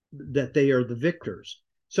the victors.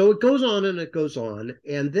 So it goes on and it goes on.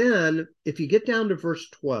 And then if you get down to verse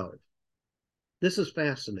 12, this is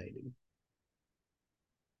fascinating.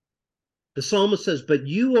 The psalmist says, but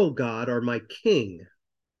you, O God, are my king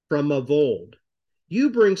from of old. You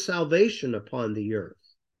bring salvation upon the earth.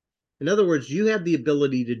 In other words, you have the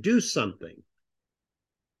ability to do something.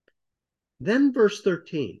 Then verse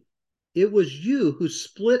 13, it was you who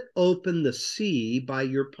split open the sea by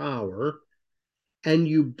your power, and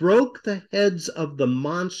you broke the heads of the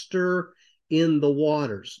monster in the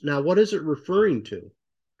waters. Now, what is it referring to?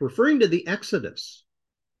 Referring to the Exodus,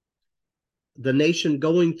 the nation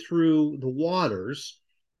going through the waters.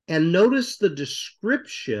 And notice the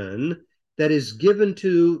description that is given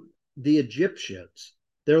to the Egyptians.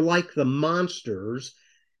 They're like the monsters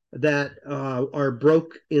that are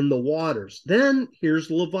broke in the waters. Then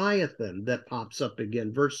here's Leviathan that pops up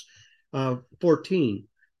again, verse 14.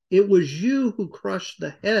 It was you who crushed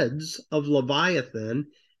the heads of Leviathan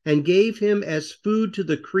and gave him as food to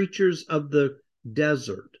the creatures of the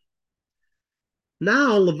desert.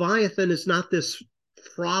 Now, Leviathan is not this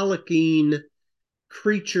frolicking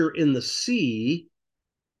creature in the sea.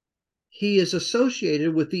 He is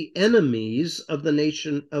associated with the enemies of the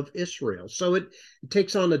nation of Israel. So it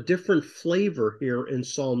takes on a different flavor here in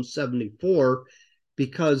Psalm 74,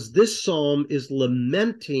 because this psalm is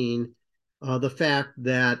lamenting the fact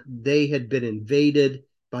that they had been invaded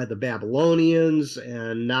by the Babylonians,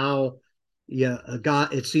 and now,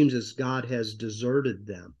 God, it seems as God has deserted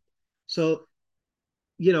them. So,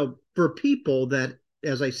 for people that,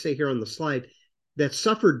 as I say here on the slide, that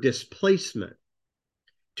suffered displacement,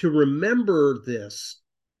 to remember this,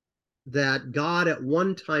 that God at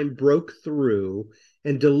one time broke through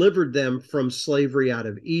and delivered them from slavery out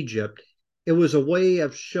of Egypt. It was a way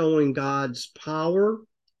of showing God's power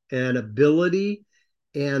and ability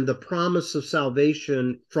and the promise of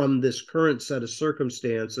salvation from this current set of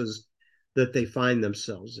circumstances that they find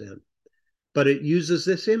themselves in. But it uses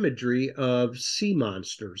this imagery of sea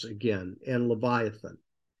monsters again and Leviathan.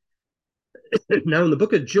 Now, in the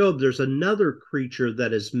book of Job, there's another creature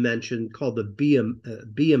that is mentioned called the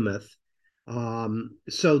behemoth.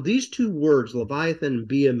 So these two words, Leviathan and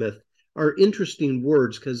behemoth, are interesting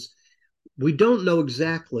words because we don't know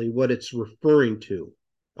exactly what it's referring to.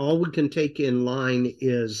 All we can take in line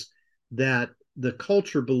is that the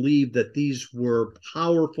culture believed that these were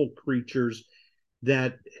powerful creatures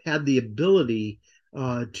that had the ability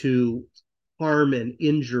to harm and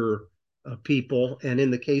injure people, and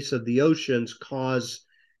in the case of the oceans, cause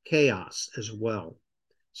chaos as well.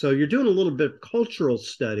 So you're doing a little bit of cultural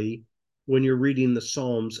study when you're reading the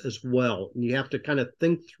Psalms as well. And you have to kind of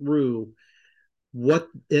think through what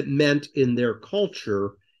it meant in their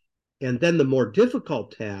culture. And then the more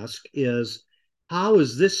difficult task is, how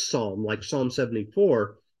is this psalm, like Psalm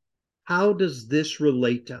 74, how does this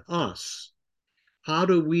relate to us? How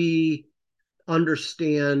do we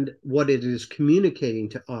understand what it is communicating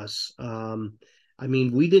to us? I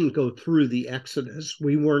mean, we didn't go through the Exodus.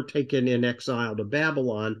 We weren't taken in exile to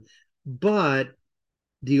Babylon, but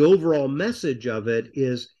the overall message of it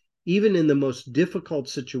is, even in the most difficult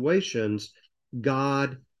situations,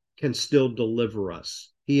 God can still deliver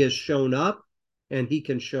us. He has shown up and he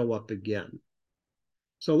can show up again.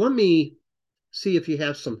 So let me see if you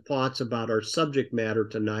have some thoughts about our subject matter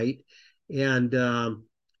tonight. And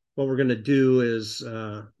what we're going to do is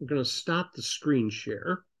we're going to stop the screen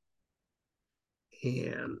share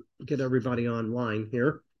and get everybody online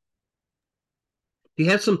here. If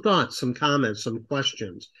you have some thoughts, some comments, some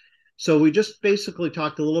questions. So we just basically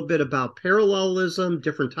talked a little bit about parallelism,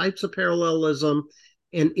 different types of parallelism,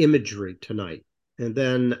 and imagery tonight. And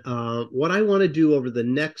then what I want to do over the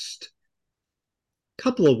next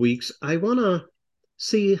couple of weeks, I want to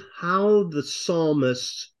see how the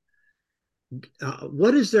psalmists,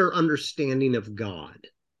 what is their understanding of God?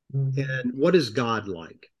 And what is God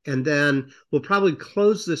like? And then we'll probably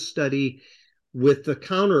close this study with the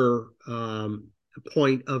counter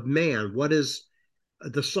point of man. What does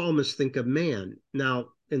the psalmist think of man? Now,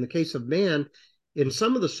 in the case of man, in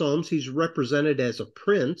some of the psalms, he's represented as a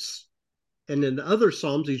prince, and in other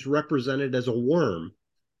psalms, he's represented as a worm.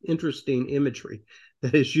 Interesting imagery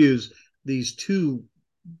that is used, these two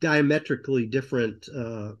diametrically different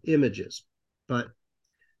images. But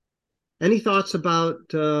any thoughts about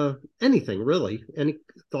anything, really? Any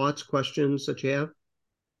thoughts, questions that you have?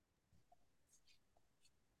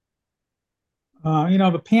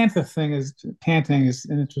 The panting is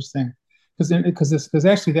interesting because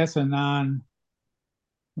actually that's a non,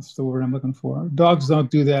 what's the word I'm looking for? Dogs don't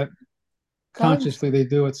do that Dogs? consciously. They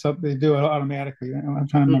do it automatically. I'm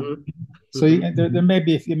trying to remember. Mm-hmm. So Mm-hmm. there may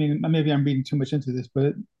be, I mean, maybe I'm reading too much into this,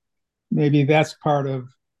 but maybe that's part of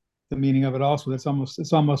the meaning of it also. It's almost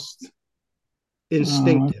uh,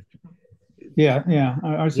 Instinctive. yeah. Or Yeah.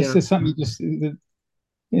 it's something you just that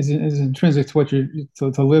is intrinsic to what you're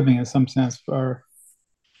to living in some sense. Or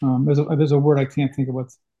there's a word I can't think of what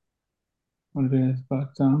it is, but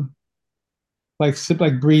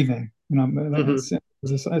like breathing. Mm-hmm. It's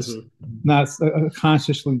Mm-hmm. not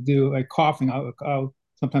consciously do like coughing. I'll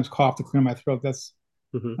sometimes cough to clear my throat. That's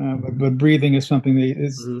Mm-hmm. but breathing is something that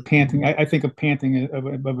is Mm-hmm. panting. I think of panting of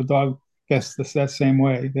a dog. Guess that same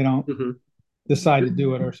way. They don't Mm-hmm. decide to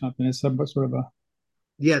do it or something. It's some sort of a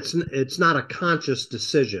Yeah, it's not a conscious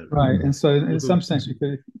decision. right. And so in Mm-hmm. some sense, you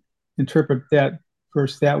could interpret that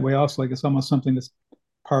verse that way also, like it's almost something that's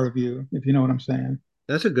part of you, if you know what I'm saying.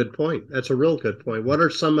 That's a good point. That's a real good point. What are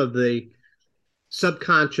some of the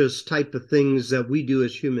subconscious type of things that we do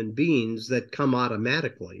as human beings that come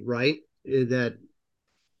automatically, right? That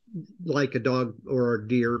like a dog or a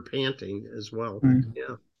deer panting as well. Right.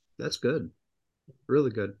 Yeah, that's good.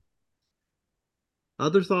 Really good.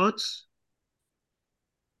 Other thoughts?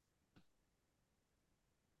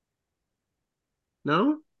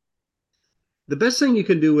 No? The best thing you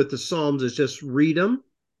can do with the Psalms is just read them,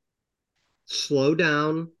 slow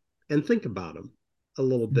down, and think about them a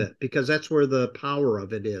little bit, because that's where the power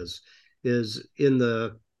of it is in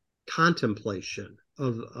the contemplation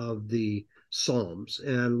of the Psalms,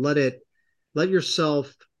 and let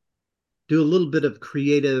yourself do a little bit of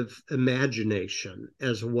creative imagination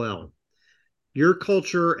as well. Your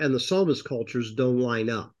culture and the psalmist cultures don't line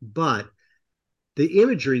up, but the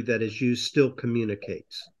imagery that is used still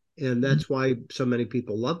communicates. And that's why so many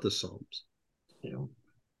people love the Psalms. You know.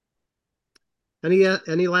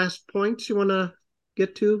 Any last points you want to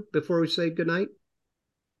get to before we say goodnight?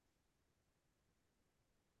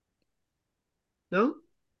 No?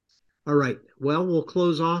 All right. Well, we'll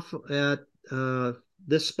close off at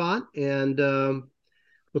this spot, and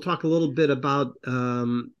we'll talk a little bit about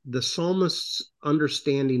the psalmist's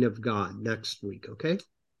understanding of God next week. Okay.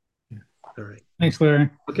 All right. Thanks, Larry.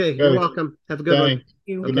 Okay. You're Okay. welcome. Have a good one. Thanks.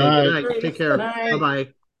 Good Okay. Good night. night. Take care. Bye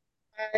bye.